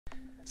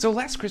So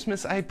last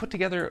Christmas, I put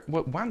together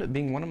what wound up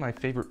being one of my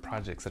favorite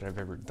projects that I've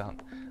ever done.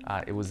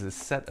 It was a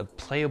set of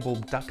playable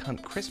duck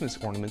hunt Christmas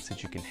ornaments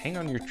that you can hang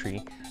on your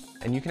tree,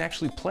 and you can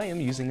actually play them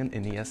using an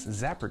NES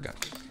zapper gun.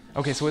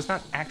 Okay, so it's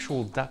not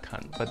actual duck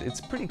hunt, but it's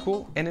pretty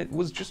cool, and it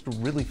was just a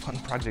really fun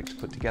project to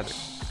put together.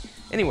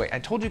 Anyway, I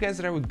told you guys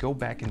that I would go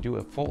back and do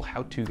a full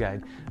how-to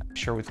guide,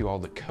 share with you all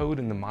the code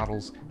and the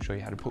models, show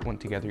you how to put one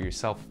together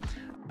yourself.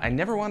 I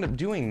never wound up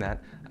doing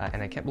that,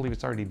 and I can't believe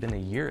it's already been a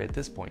year at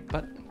this point,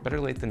 but better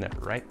late than never,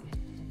 right?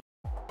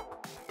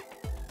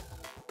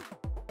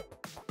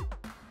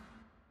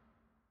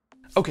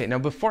 Okay, now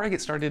before I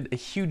get started, a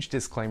huge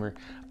disclaimer.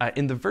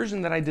 In the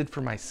version that I did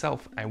for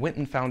myself, I went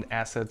and found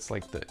assets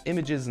like the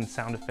images and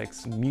sound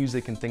effects,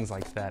 music and things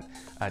like that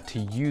to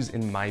use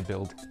in my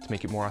build to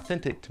make it more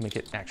authentic, to make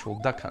it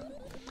actual Duck Hunt.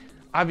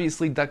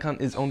 Obviously, Duck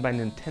Hunt is owned by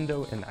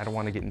Nintendo, and I don't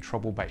want to get in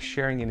trouble by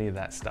sharing any of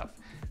that stuff.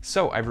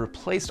 So I've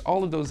replaced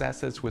all of those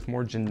assets with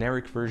more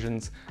generic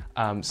versions.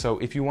 So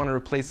if you want to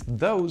replace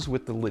those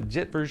with the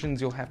legit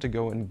versions, you'll have to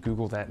go and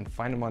Google that and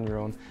find them on your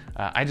own.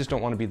 I just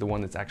don't want to be the one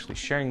that's actually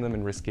sharing them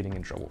and risk getting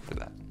in trouble for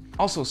that.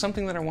 Also,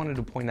 something that I wanted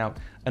to point out,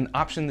 an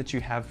option that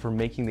you have for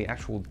making the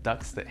actual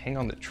ducks that hang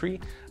on the tree,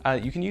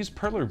 you can use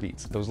perler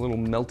beads, those little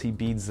melty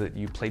beads that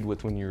you played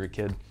with when you were a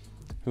kid.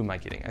 Who am I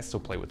kidding? I still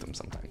play with them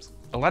sometimes.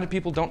 A lot of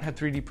people don't have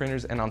 3D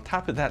printers, and on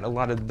top of that, a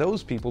lot of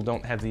those people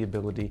don't have the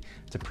ability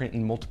to print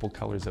in multiple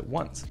colors at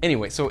once.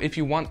 Anyway, so if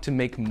you want to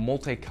make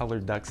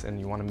multicolored ducks and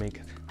you want to make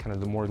kind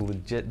of the more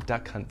legit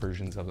duck hunt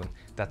versions of them,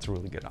 that's a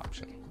really good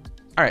option.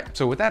 All right,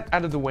 so with that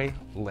out of the way,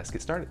 let's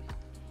get started.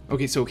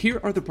 Okay, so here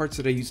are the parts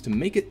that I used to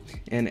make it,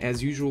 and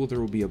as usual,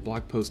 there will be a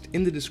blog post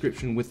in the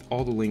description with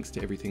all the links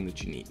to everything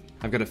that you need.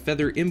 I've got a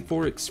Feather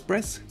M4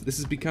 Express. This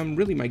has become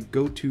really my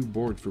go-to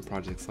board for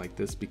projects like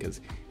this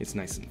because it's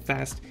nice and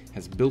fast,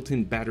 has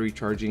built-in battery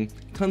charging,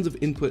 tons of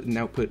input and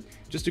output,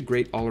 just a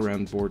great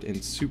all-around board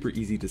and super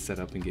easy to set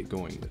up and get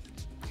going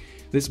with.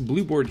 This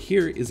blue board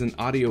here is an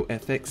Audio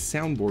FX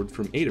soundboard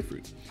from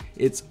Adafruit.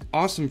 It's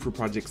awesome for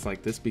projects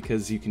like this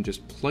because you can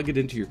just plug it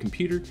into your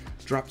computer,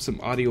 drop some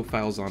audio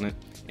files on it,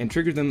 and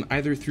trigger them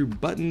either through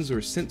buttons or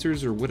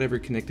sensors or whatever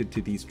connected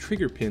to these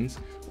trigger pins,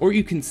 or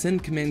you can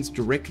send commands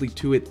directly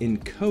to it in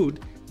code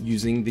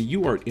using the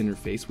UART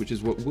interface, which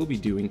is what we'll be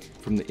doing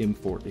from the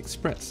M4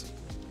 Express.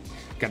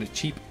 Got a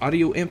cheap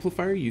audio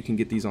amplifier, you can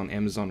get these on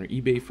Amazon or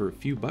eBay for a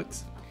few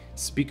bucks,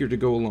 speaker to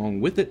go along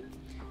with it,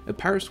 a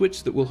power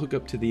switch that will hook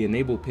up to the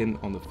enable pin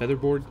on the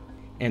Featherboard,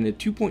 and a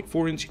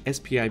 2.4-inch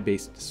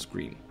SPI-based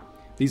screen.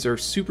 These are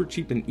super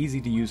cheap and easy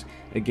to use.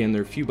 Again,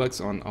 they're a few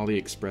bucks on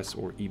AliExpress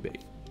or eBay.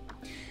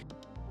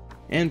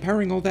 And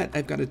powering all that,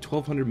 I've got a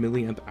 1200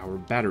 milliamp hour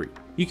battery.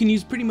 You can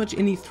use pretty much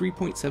any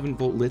 3.7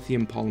 volt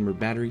lithium polymer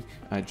battery,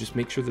 just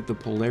make sure that the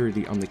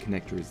polarity on the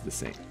connector is the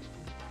same.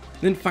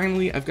 Then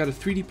finally, I've got a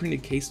 3D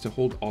printed case to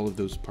hold all of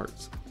those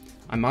parts.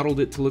 I modeled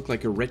it to look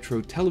like a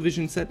retro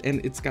television set,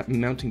 and it's got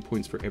mounting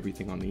points for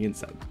everything on the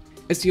inside.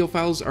 STL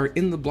files are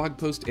in the blog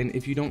post, and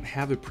if you don't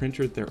have a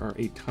printer, there are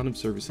a ton of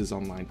services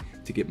online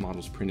to get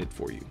models printed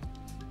for you.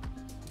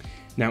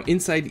 Now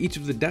inside each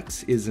of the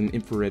ducks is an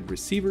infrared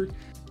receiver,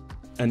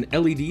 an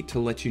LED to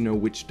let you know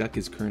which duck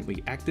is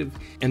currently active,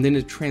 and then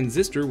a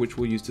transistor which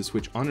we'll use to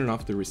switch on and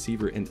off the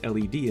receiver and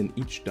LED in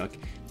each duck,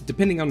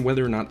 depending on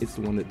whether or not it's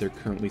the one that they're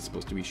currently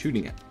supposed to be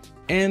shooting at,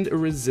 and a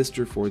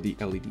resistor for the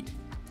LED.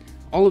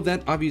 All of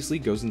that obviously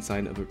goes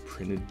inside of a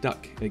printed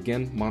duck.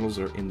 Again, models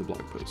are in the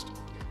blog post.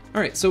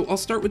 Alright, so I'll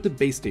start with the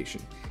base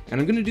station, and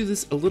I'm going to do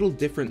this a little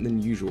different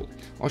than usual.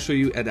 I'll show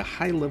you at a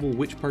high level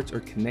which parts are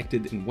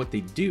connected and what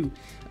they do,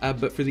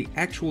 but for the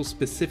actual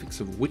specifics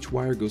of which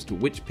wire goes to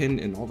which pin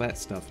and all that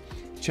stuff,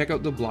 check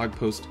out the blog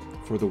post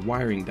for the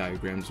wiring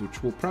diagrams,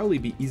 which will probably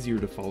be easier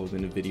to follow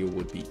than a video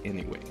would be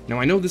anyway. Now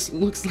I know this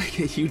looks like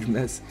a huge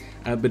mess,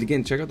 but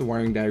again, check out the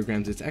wiring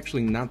diagrams. It's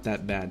actually not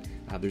that bad.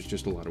 There's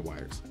just a lot of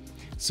wires.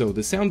 So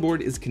the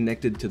soundboard is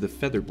connected to the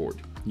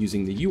Featherboard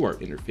using the UART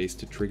interface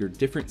to trigger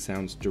different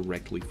sounds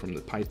directly from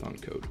the Python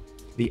code.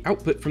 The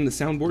output from the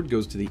soundboard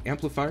goes to the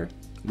amplifier,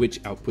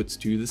 which outputs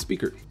to the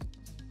speaker.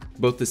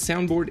 Both the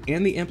soundboard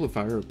and the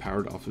amplifier are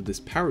powered off of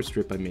this power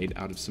strip I made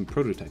out of some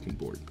prototyping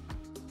board.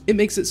 It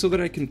makes it so that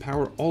I can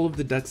power all of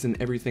the ducks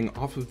and everything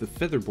off of the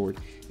Featherboard,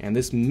 and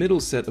this middle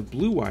set of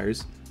blue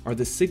wires are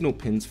the signal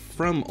pins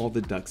from all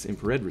the ducks'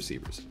 infrared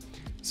receivers.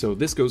 So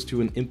this goes to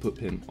an input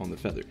pin on the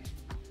Feather.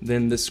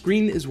 Then the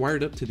screen is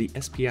wired up to the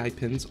SPI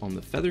pins on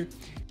the Feather,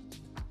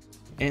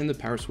 and the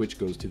power switch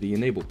goes to the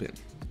enable pin.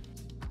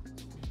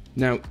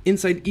 Now,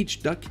 inside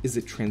each duck is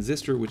a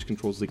transistor which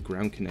controls the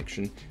ground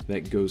connection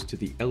that goes to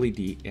the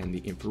LED and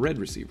the infrared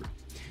receiver.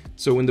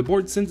 So when the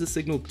board sends a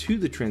signal to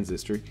the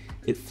transistor,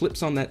 it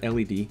flips on that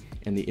LED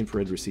and the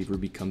infrared receiver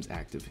becomes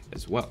active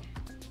as well.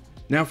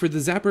 Now for the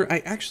zapper, I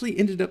actually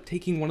ended up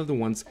taking one of the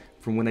ones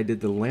from when I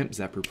did the lamp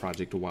zapper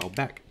project a while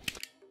back.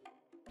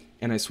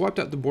 And I swapped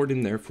out the board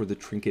in there for the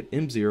Trinket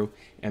M0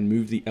 and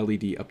moved the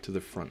LED up to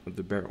the front of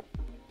the barrel.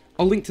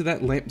 I'll link to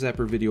that lamp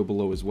zapper video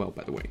below as well,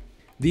 by the way.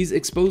 These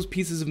exposed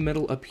pieces of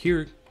metal up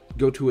here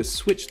go to a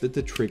switch that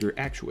the trigger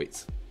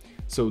actuates.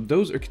 So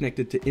those are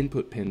connected to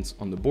input pins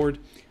on the board.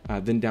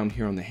 Then down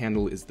here on the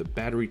handle is the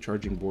battery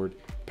charging board,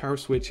 power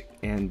switch,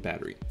 and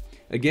battery.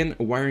 Again,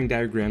 a wiring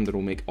diagram that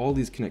will make all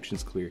these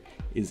connections clear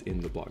is in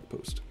the blog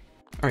post.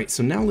 All right,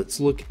 so now let's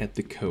look at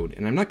the code.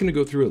 And I'm not going to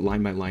go through it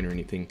line by line or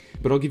anything,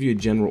 but I'll give you a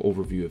general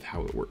overview of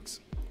how it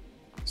works.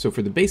 So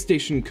for the base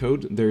station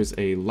code, there's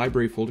a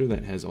library folder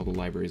that has all the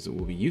libraries that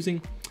we'll be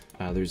using.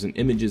 There's an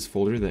images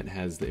folder that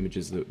has the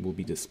images that will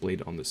be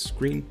displayed on the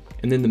screen.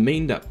 And then the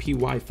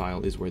main.py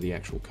file is where the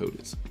actual code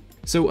is.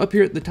 So up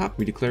here at the top,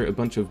 we declare a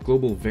bunch of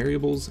global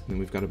variables, and then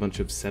we've got a bunch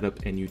of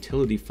setup and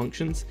utility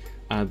functions.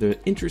 The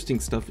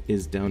interesting stuff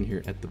is down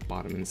here at the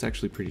bottom, and it's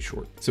actually pretty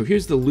short. So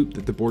here's the loop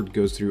that the board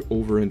goes through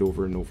over and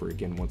over and over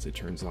again once it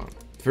turns on.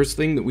 The first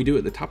thing that we do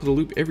at the top of the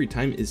loop every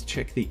time is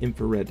check the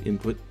infrared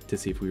input to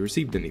see if we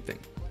received anything.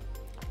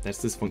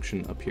 That's this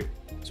function up here.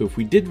 So if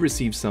we did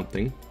receive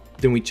something,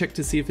 then we check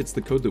to see if it's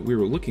the code that we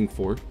were looking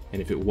for,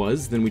 and if it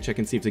was, then we check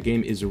and see if the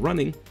game is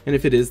running, and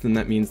if it is, then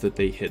that means that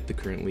they hit the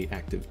currently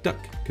active duck,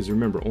 because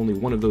remember, only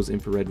one of those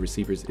infrared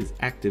receivers is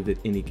active at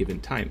any given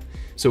time.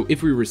 So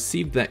if we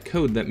received that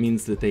code, that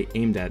means that they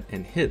aimed at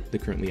and hit the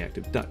currently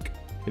active duck.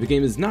 If a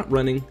game is not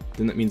running,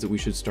 then that means that we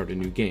should start a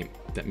new game.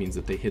 That means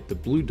that they hit the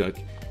blue duck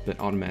that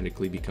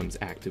automatically becomes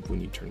active when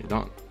you turn it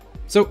on.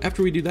 So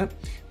after we do that,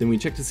 then we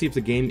check to see if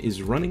the game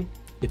is running.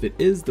 If it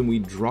is, then we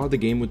draw the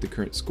game with the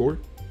current score.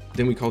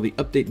 Then we call the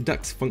update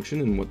ducks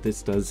function, and what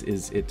this does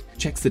is it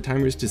checks the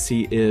timers to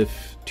see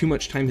if too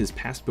much time has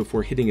passed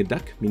before hitting a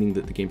duck, meaning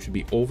that the game should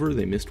be over,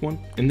 they missed one.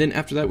 And then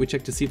after that we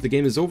check to see if the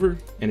game is over,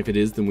 and if it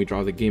is, then we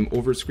draw the game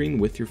over screen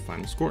with your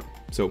final score.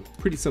 So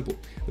pretty simple.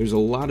 There's a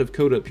lot of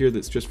code up here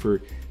that's just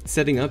for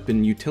setting up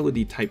and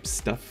utility type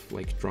stuff,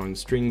 like drawing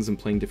strings and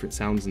playing different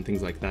sounds and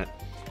things like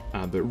that.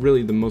 But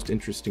really the most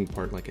interesting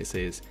part, like I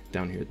say, is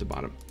down here at the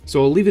bottom.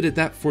 So I'll leave it at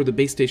that for the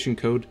base station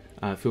code.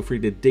 Feel free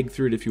to dig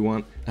through it if you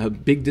want.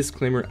 Big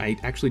disclaimer, I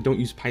actually don't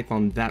use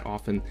Python that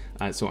often,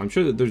 so I'm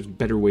sure that there's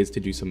better ways to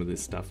do some of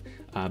this stuff,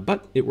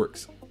 but it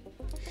works.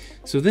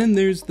 So then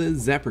there's the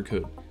Zapper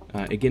code.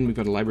 Again, we've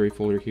got a library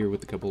folder here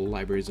with a couple of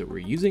libraries that we're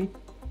using.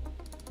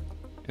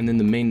 And then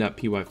the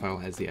main.py file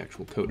has the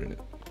actual code in it.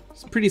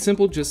 It's pretty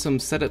simple, just some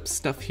setup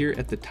stuff here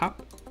at the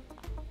top.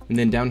 And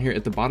then down here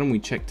at the bottom, we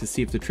check to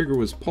see if the trigger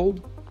was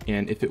pulled,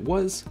 and if it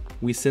was,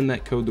 we send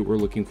that code that we're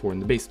looking for in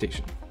the base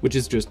station, which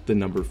is just the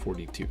number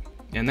 42.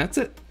 And that's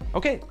it.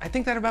 Okay, I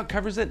think that about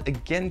covers it.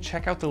 Again,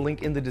 check out the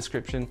link in the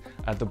description.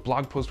 The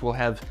blog post will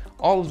have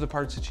all of the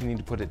parts that you need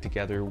to put it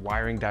together,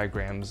 wiring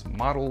diagrams,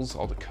 models,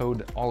 all the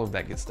code, all of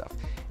that good stuff.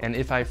 And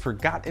if I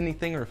forgot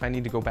anything or if I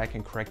need to go back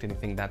and correct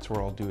anything, that's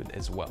where I'll do it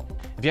as well.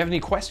 If you have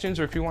any questions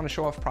or if you want to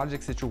show off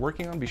projects that you're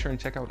working on, be sure and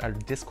check out our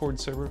Discord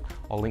server.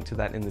 I'll link to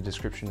that in the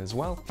description as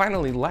well.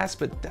 Finally, last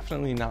but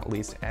definitely not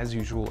least, as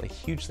usual, a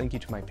huge thank you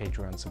to my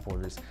Patreon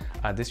supporters.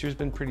 This year's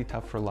been pretty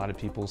tough for a lot of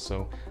people,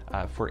 so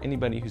for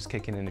anybody who's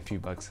kicking in a few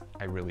bucks,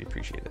 I really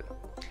appreciate it.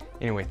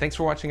 Anyway, thanks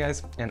for watching,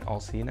 guys, and I'll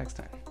see you next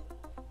time.